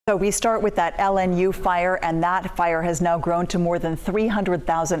So we start with that LNU fire, and that fire has now grown to more than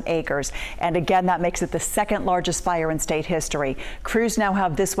 300,000 acres. And again, that makes it the second largest fire in state history. Crews now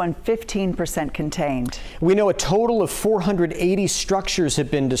have this one 15% contained. We know a total of 480 structures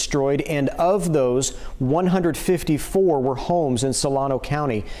have been destroyed, and of those, 154 were homes in Solano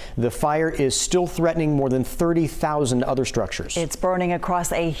County. The fire is still threatening more than 30,000 other structures. It's burning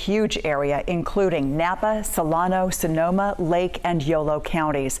across a huge area, including Napa, Solano, Sonoma, Lake, and Yolo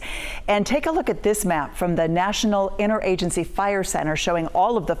counties. And take a look at this map from the National Interagency Fire Center showing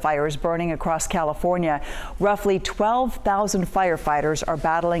all of the fires burning across California. Roughly 12,000 firefighters are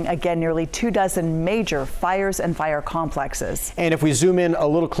battling, again, nearly 24 major fires and fire complexes. And if we zoom in a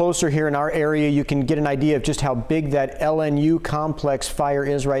little closer here in our area, you can get an idea of just how big that LNU complex fire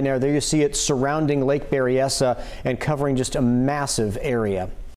is right now. There you see it surrounding Lake Berryessa and covering just a massive area.